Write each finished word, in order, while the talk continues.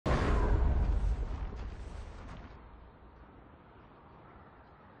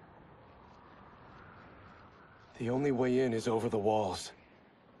The only way in is over the walls.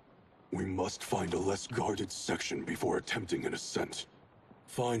 We must find a less guarded section before attempting an ascent.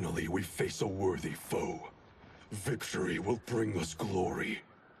 Finally, we face a worthy foe. Victory will bring us glory.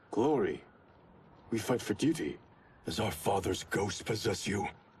 Glory? We fight for duty. Does our father's ghost possess you?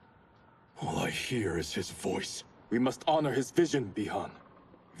 All I hear is his voice. We must honor his vision, Bihan.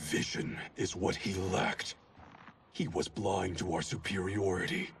 Vision is what he lacked. He was blind to our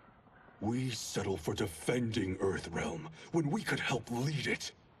superiority. We settle for defending Earthrealm when we could help lead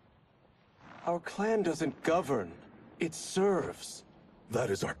it. Our clan doesn't govern. It serves.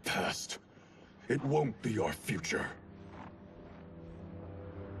 That is our past. It won't be our future.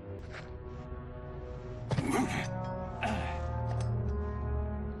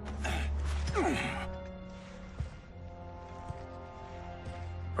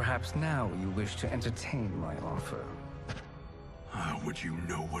 Perhaps now you wish to entertain my offer. How would you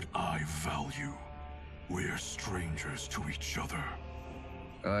know what I value? We're strangers to each other.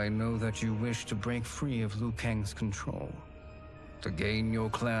 I know that you wish to break free of Liu Kang's control, to gain your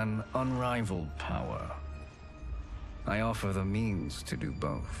clan unrivaled power. I offer the means to do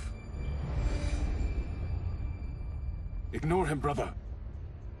both. Ignore him, brother.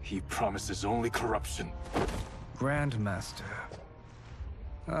 He promises only corruption. Grandmaster,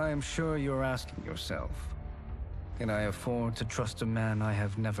 I am sure you're asking yourself, can I afford to trust a man I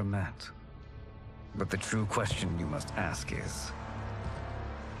have never met? But the true question you must ask is,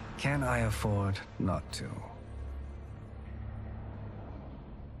 can I afford not to?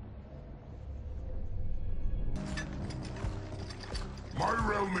 My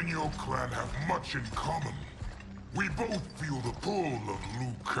realm and your clan have much in common. We both feel the pull of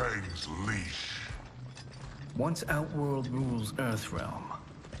Liu Kang's leash. Once Outworld rules Earthrealm,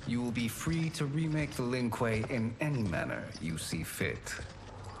 you will be free to remake the Lin Kuei in any manner you see fit.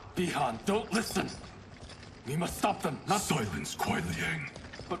 Bihan, don't listen! We must stop them, not— Silence, Kuai Liang.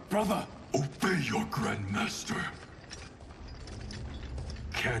 But brother! Obey your Grandmaster.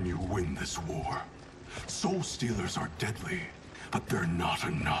 Can you win this war? Soul Stealers are deadly, but they're not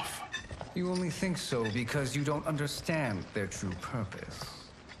enough. You only think so because you don't understand their true purpose.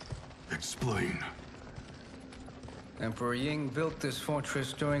 Explain. Emperor Ying built this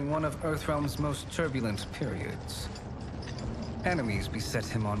fortress during one of Earthrealm's most turbulent periods. Enemies beset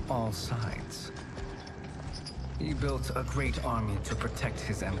him on all sides. He built a great army to protect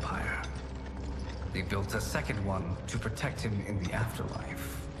his empire. He built a second one to protect him in the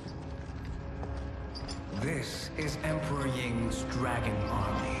afterlife. This is Emperor Ying's Dragon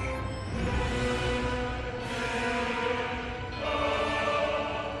Army.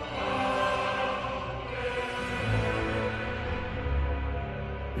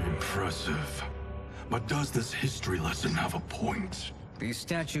 Impressive. But does this history lesson have a point? These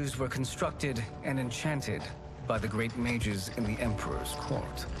statues were constructed and enchanted by the great mages in the Emperor's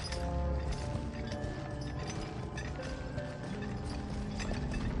court.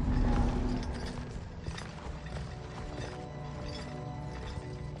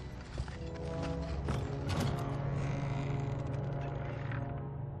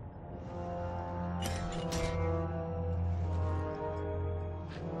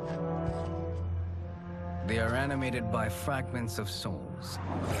 They are animated by fragments of souls.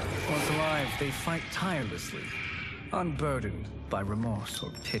 Once alive, they fight tirelessly, unburdened by remorse or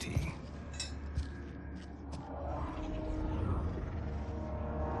pity.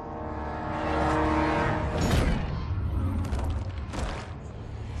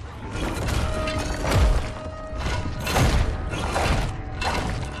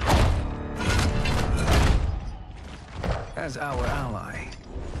 As our ally,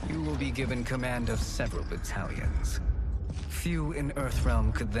 you will be given command of several battalions. Few in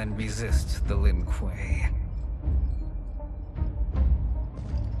Earthrealm could then resist the Lin Kuei.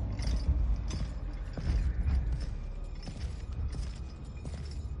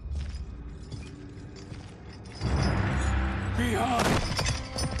 Bihan!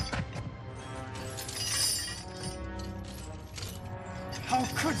 How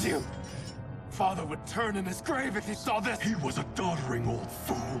could you? Father would turn in his grave if he saw this! He was a doddering old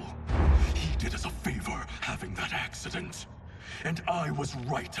fool. He did us a favor having that accident. And I was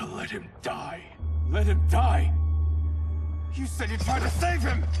right to let him die. Let him die? You said you tried to save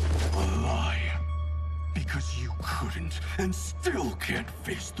him! A lie. Because you couldn't, and still can't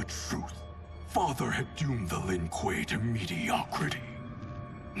face the truth. Father had doomed the Lin Kuei to mediocrity.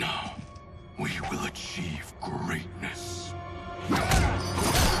 Now, we will achieve greatness.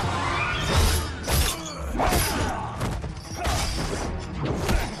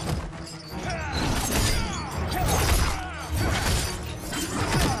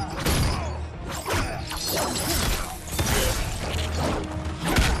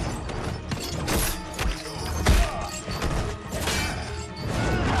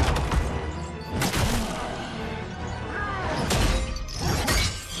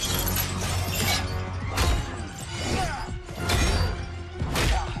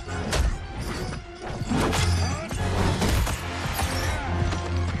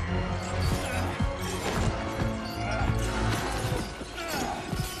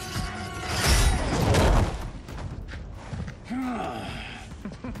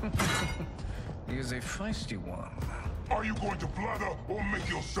 feisty one. Are you going to blather or make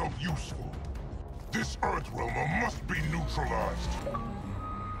yourself useful? This Earthrealmer must be neutralized.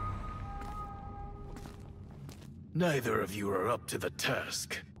 Neither of you are up to the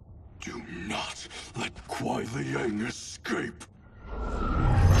task. Do not let Kuai Liang escape.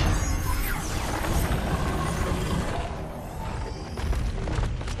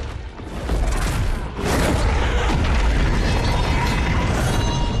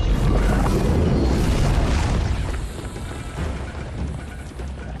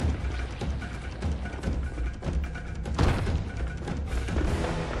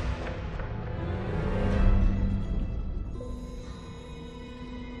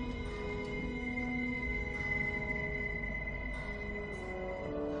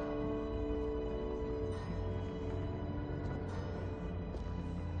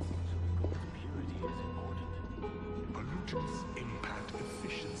 Pollutants impact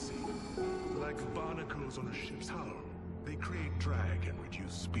efficiency. Like barnacles on a ship's hull, they create drag and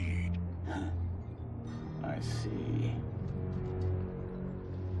reduce speed. I see.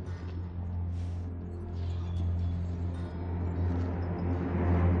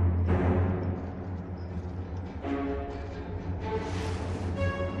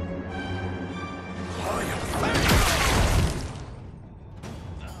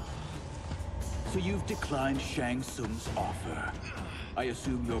 So you've declined Shang Tsung's offer. I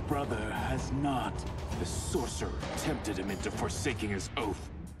assume your brother has not. The sorcerer tempted him into forsaking his oath.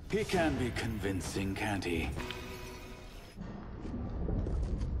 He can be convincing, can't he?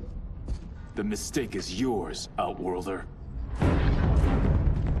 The mistake is yours, Outworlder.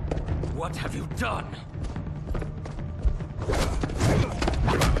 What have you done?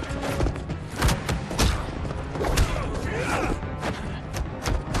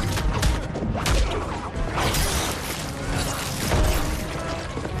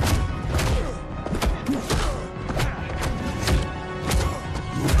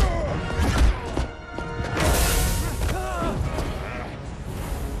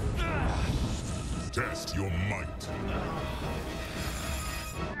 Test your might.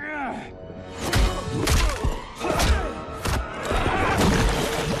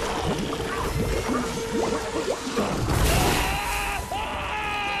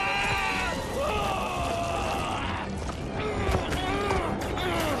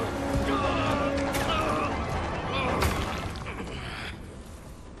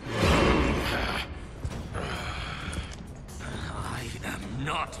 I am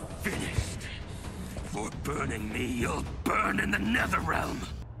not finished. For burning me, you'll burn in the Netherrealm!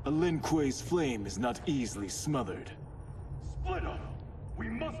 A Lin Kuei's flame is not easily smothered. Split up! We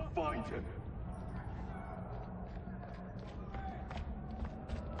must find him!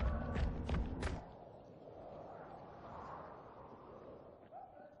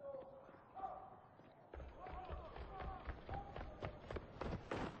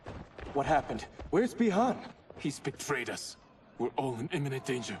 What happened? Where's Bihan? He's betrayed us. We're all in imminent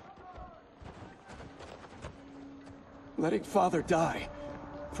danger. Letting Father die.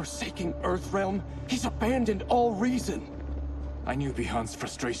 Forsaking Earthrealm. He's abandoned all reason. I knew Bihan's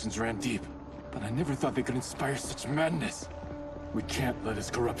frustrations ran deep, but I never thought they could inspire such madness. We can't let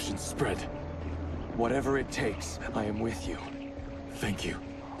his corruption spread. Whatever it takes, I am with you. Thank you.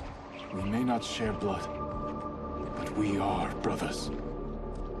 We may not share blood, but we are brothers.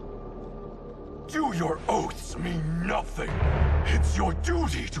 Do your oaths mean nothing? It's your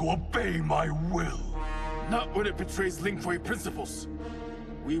duty to obey my will. Not when it betrays Lin Kuei principles.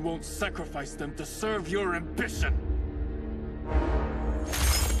 We won't sacrifice them to serve your ambition.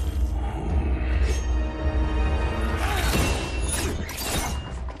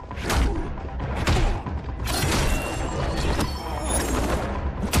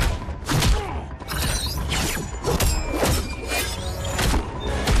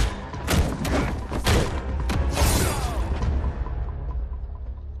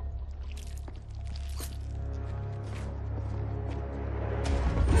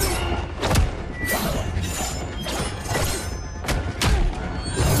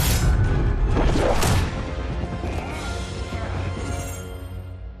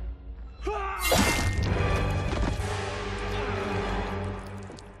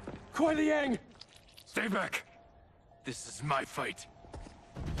 Kuai Liang! Stay back. This is my fight.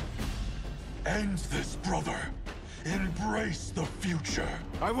 End this, brother. Embrace the future.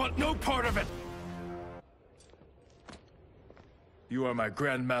 I want no part of it! You are my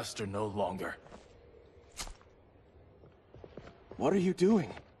Grandmaster no longer. What are you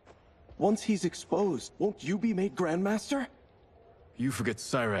doing? Once he's exposed, won't you be made Grandmaster? You forget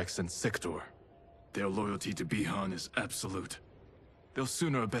Cyrax and Sector. Their loyalty to Bihan is absolute. They'll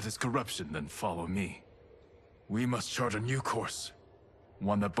sooner abet his corruption than follow me. We must chart a new course.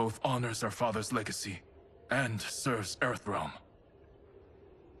 One that both honors our father's legacy and serves Earthrealm.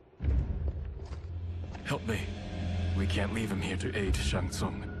 Help me. We can't leave him here to aid Shang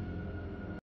Tsung.